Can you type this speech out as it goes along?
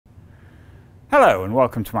Hello and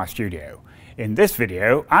welcome to my studio. In this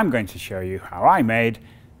video I'm going to show you how I made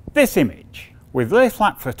this image. With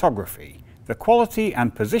lay-flat photography, the quality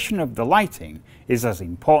and position of the lighting is as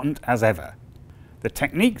important as ever. The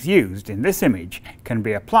techniques used in this image can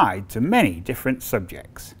be applied to many different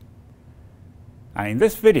subjects. And in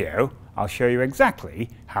this video I'll show you exactly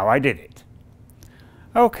how I did it.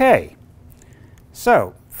 Okay,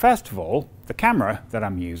 so first of all, the camera that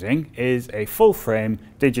I'm using is a full-frame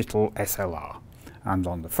digital SLR, and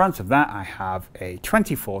on the front of that I have a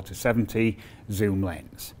 24-70 zoom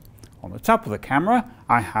lens. On the top of the camera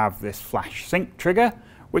I have this flash sync trigger,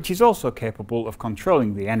 which is also capable of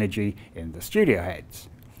controlling the energy in the studio heads.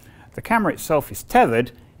 The camera itself is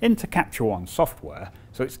tethered into Capture One software,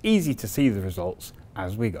 so it's easy to see the results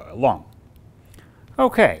as we go along.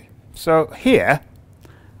 Okay, so here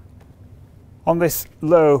on this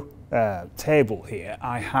low table here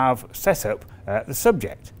I have set up the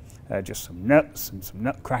subject, just some nuts and some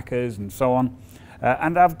nutcrackers and so on,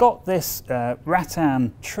 and I've got this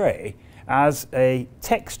rattan tray as a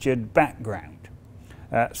textured background.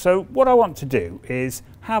 So what I want to do is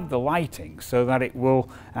have the lighting so that it will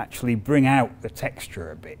actually bring out the texture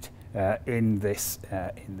a bit in this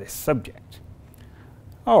subject.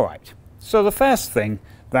 Alright, so the first thing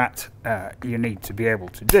that you need to be able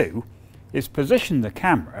to do is position the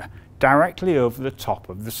camera directly over the top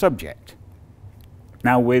of the subject.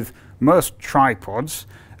 Now with most tripods,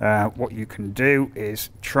 what you can do is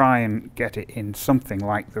try and get it in something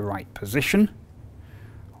like the right position,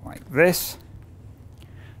 like this.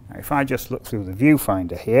 Now if I just look through the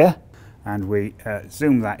viewfinder here and we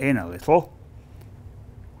zoom that in a little,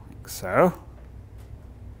 like so,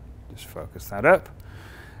 just focus that up,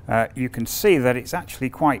 you can see that it's actually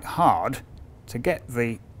quite hard to get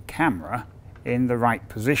the camera in the right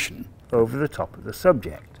position over the top of the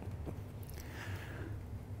subject.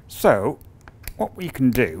 So what we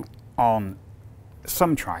can do on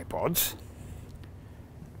some tripods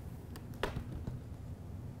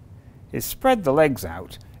is spread the legs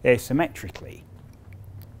out asymmetrically.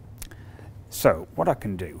 So what I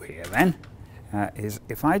can do here then is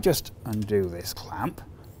if I just undo this clamp,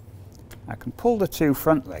 I can pull the two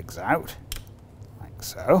front legs out like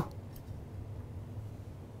so.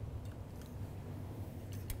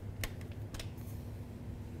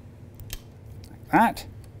 That.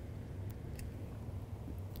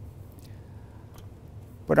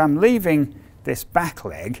 But I'm leaving this back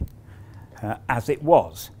leg as it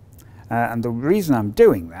was, and the reason I'm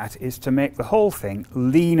doing that is to make the whole thing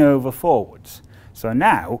lean over forwards. So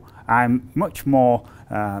now I'm much more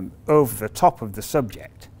over the top of the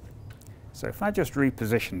subject. So if I just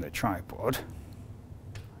reposition the tripod,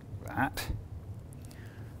 like that,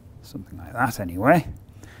 something like that anyway,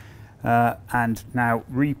 and now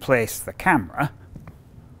replace the camera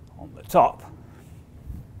on the top,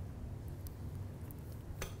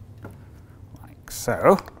 like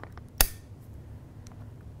so.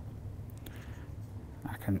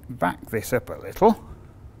 I can back this up a little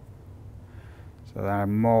so that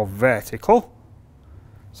I'm more vertical,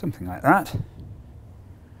 something like that.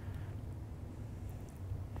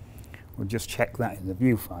 We'll just check that in the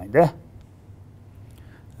viewfinder.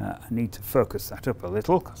 I need to focus that up a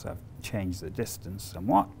little because I've changed the distance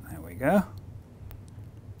somewhat. There we go.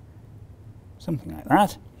 Something like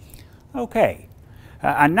that. Okay,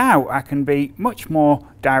 and now I can be much more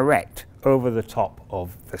direct over the top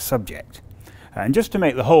of the subject. And just to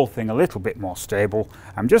make the whole thing a little bit more stable,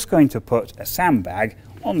 I'm just going to put a sandbag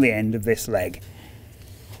on the end of this leg.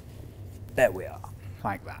 There we are,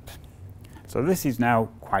 like that. So this is now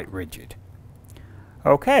quite rigid.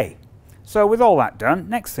 Okay, so with all that done,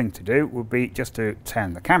 next thing to do would be just to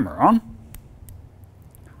turn the camera on.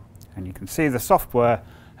 And you can see the software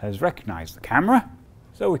has recognized the camera.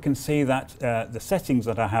 So we can see that the settings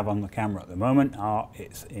that I have on the camera at the moment are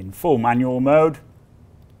it's in full manual mode,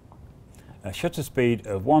 a shutter speed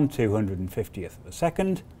of 1/250th of a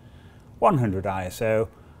second, 100 ISO,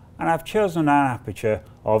 and I've chosen an aperture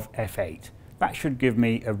of f8. That should give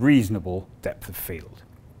me a reasonable depth of field.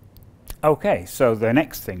 Okay, so the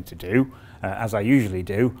next thing to do, as I usually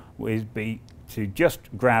do, would be to just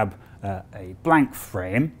grab a blank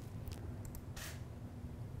frame,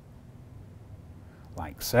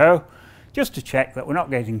 like so, just to check that we're not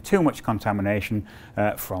getting too much contamination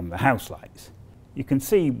from the house lights. You can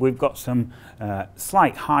see we've got some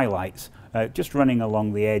slight highlights just running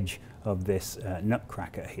along the edge of this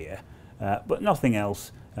nutcracker here, but nothing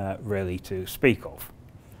else really to speak of.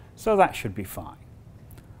 So that should be fine.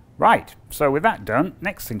 Right, so with that done,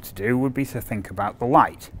 next thing to do would be to think about the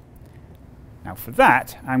light. Now for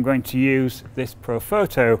that, I'm going to use this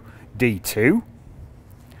Profoto D2,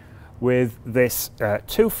 with this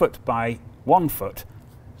 2 foot by 1 foot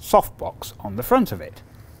softbox on the front of it.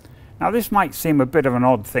 Now this might seem a bit of an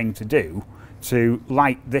odd thing to do, to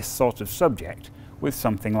light this sort of subject with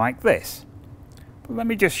something like this. But let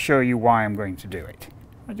me just show you why I'm going to do it.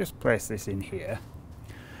 I'll just place this in here.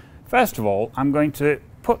 First of all, I'm going to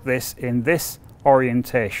put this in this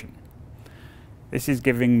orientation. This is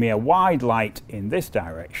giving me a wide light in this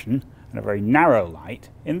direction and a very narrow light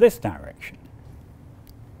in this direction.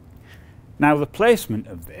 Now the placement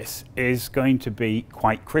of this is going to be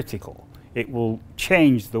quite critical. It will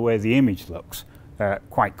change the way the image looks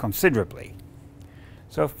quite considerably.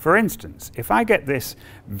 So for instance, if I get this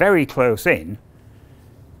very close in,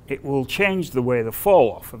 it will change the way the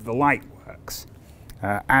fall off of the light works,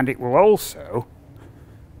 and it will also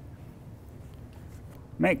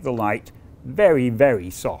make the light very, very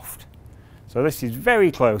soft. So this is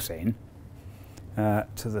very close in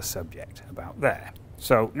to the subject, about there.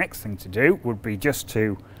 So next thing to do would be just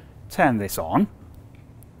to turn this on,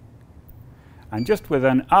 and just with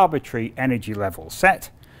an arbitrary energy level set,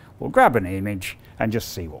 we'll grab an image and just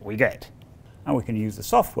see what we get. And we can use the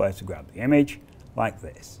software to grab the image like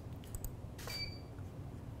this.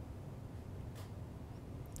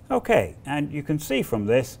 Okay, and you can see from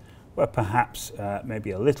this we're perhaps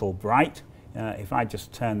maybe a little bright. If I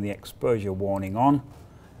just turn the exposure warning on,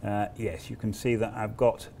 yes, you can see that I've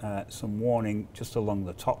got some warning just along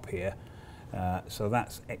the top here, so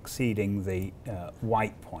that's exceeding the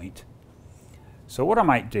white point. So what I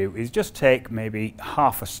might do is just take maybe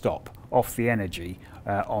half a stop off the energy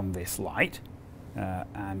on this light,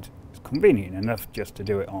 and it's convenient enough just to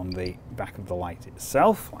do it on the back of the light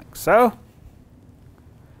itself, like so.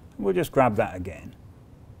 We'll just grab that again.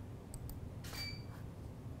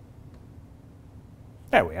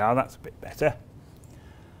 There we are, that's a bit better.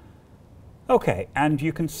 Okay, and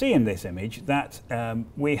you can see in this image that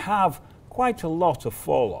we have quite a lot of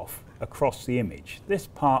fall off across the image. This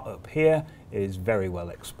part up here is very well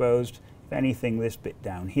exposed. If anything, this bit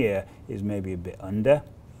down here is maybe a bit under.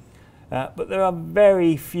 But there are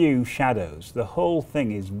very few shadows. The whole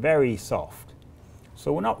thing is very soft.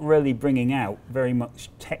 So we're not really bringing out very much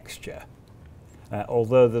texture,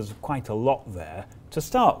 although there's quite a lot there to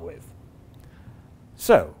start with.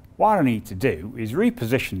 So what I need to do is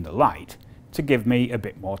reposition the light to give me a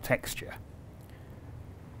bit more texture.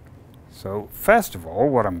 So first of all,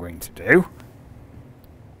 what I'm going to do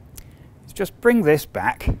is just bring this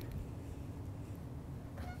back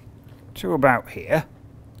to about here.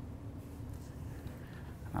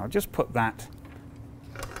 I'll just put that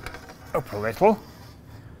up a little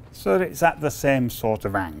so that it's at the same sort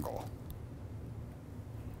of angle.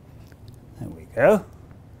 There we go.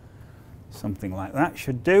 Something like that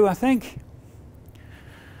should do, I think.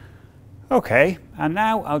 Okay, and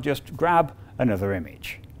now I'll just grab another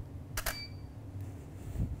image.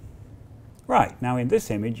 Right, now in this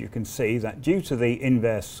image you can see that due to the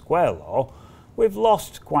inverse square law, we've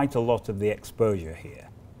lost quite a lot of the exposure here.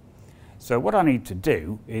 So what I need to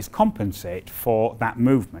do is compensate for that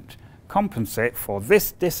movement, compensate for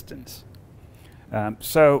this distance.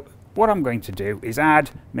 So what I'm going to do is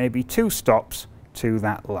add maybe 2 stops to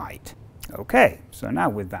that light. Okay, so now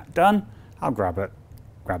with that done, I'll grab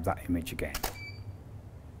that image again.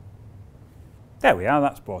 There we are,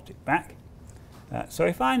 that's brought it back. So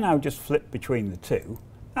if I now just flip between the two,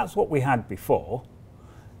 that's what we had before.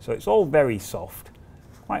 So it's all very soft,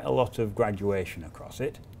 quite a lot of graduation across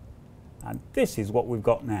it. And this is what we've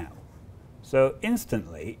got now. So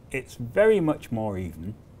instantly, it's very much more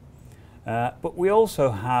even, but we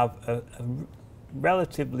also have a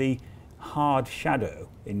relatively hard shadow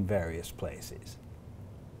in various places.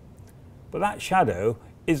 But that shadow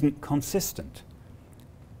isn't consistent.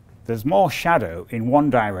 There's more shadow in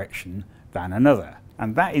one direction than another,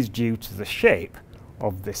 and that is due to the shape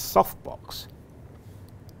of this softbox.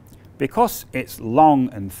 Because it's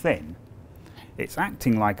long and thin, it's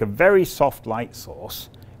acting like a very soft light source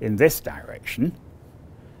in this direction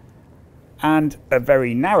and a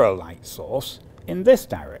very narrow light source in this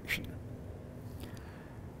direction.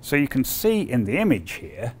 So you can see in the image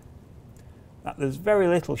here that there's very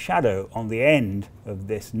little shadow on the end of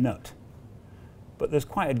this nut, but there's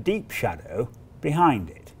quite a deep shadow behind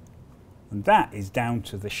it, and that is down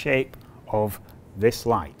to the shape of this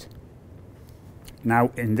light.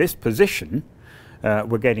 Now in this position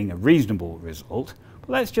we're getting a reasonable result, but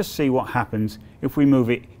let's just see what happens if we move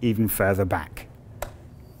it even further back.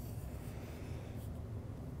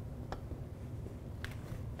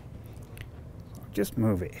 Just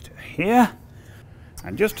move it here,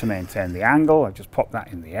 and just to maintain the angle, I'll just pop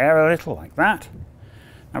that in the air a little like that.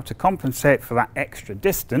 Now to compensate for that extra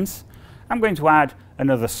distance, I'm going to add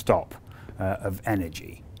another stop of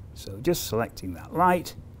energy. So just selecting that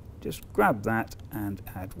light, just grab that and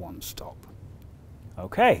add one stop.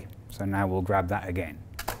 Okay, so now we'll grab that again.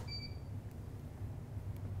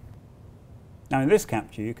 Now in this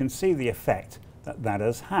capture you can see the effect that that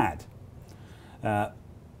has had.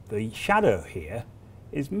 The shadow here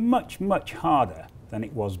is much harder than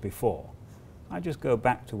it was before. I just go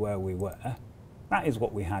back to where we were. That is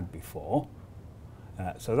what we had before.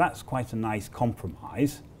 So that's quite a nice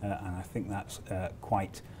compromise, and I think that's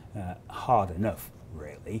quite hard enough,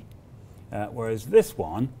 really. Whereas this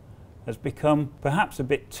one has become perhaps a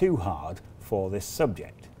bit too hard for this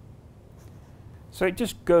subject. So it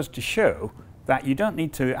just goes to show that you don't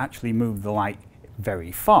need to actually move the light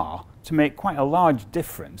very far to make quite a large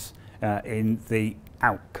difference in the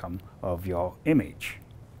outcome of your image.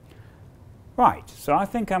 Right, so I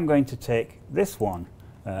think I'm going to take this one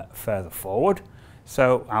further forward.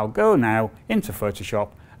 So I'll go now into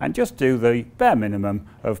Photoshop and just do the bare minimum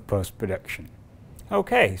of post-production.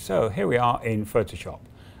 Okay, so here we are in Photoshop,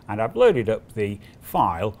 and I've loaded up the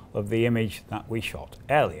file of the image that we shot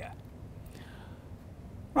earlier.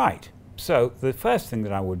 Right, so the first thing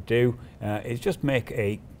that I would do is just make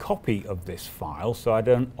a copy of this file so I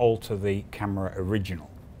don't alter the camera original.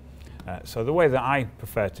 So the way that I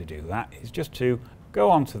prefer to do that is just to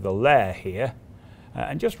go onto the layer here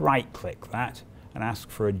and just right-click that and ask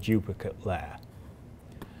for a duplicate layer.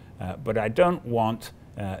 But I don't want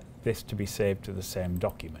this to be saved to the same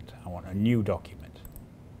document. I want a new document.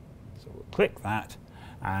 So we'll click that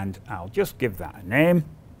and I'll just give that a name.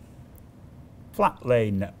 Flat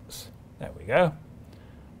lay notes. There we go.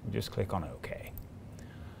 We'll just click on OK.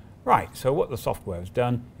 Right, so what the software has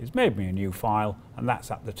done is made me a new file, and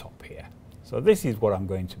that's at the top here. So this is what I'm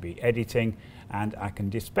going to be editing, and I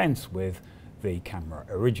can dispense with the camera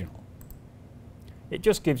original. It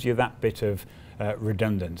just gives you that bit of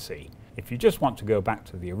redundancy. If you just want to go back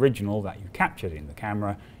to the original that you captured in the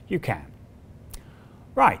camera, you can.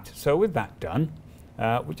 Right, so with that done,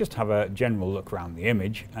 we just have a general look around the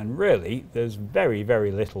image, and really there's very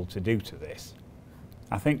little to do to this.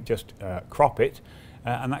 I think just crop it,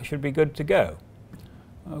 and that should be good to go.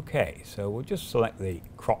 Okay, so we'll just select the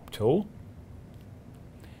crop tool.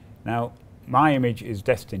 Now my image is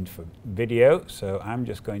destined for video, so I'm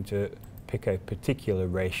just going to pick a particular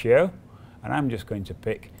ratio, and I'm just going to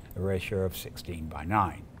pick a ratio of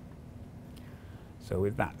 16:9. So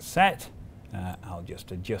with that set, I'll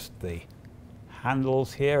just adjust the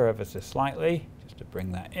handles here ever so slightly, just to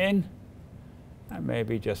bring that in, and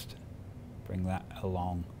maybe just bring that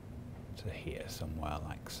along to here somewhere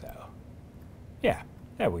like so. Yeah,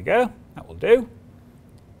 there we go, that will do.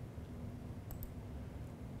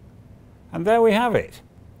 And there we have it.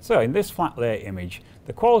 So in this flat layer image,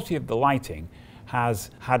 the quality of the lighting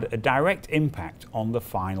has had a direct impact on the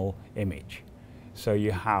final image. So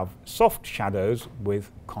you have soft shadows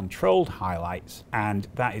with controlled highlights, and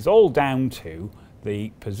that is all down to the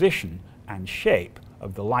position and shape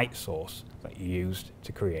of the light source that you used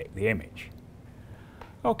to create the image.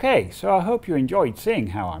 Okay, so I hope you enjoyed seeing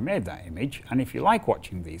how I made that image, and if you like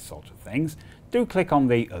watching these sort of things, do click on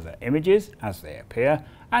the other images as they appear,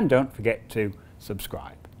 and don't forget to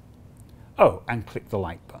subscribe. Oh, and click the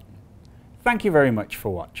like button. Thank you very much for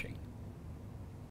watching.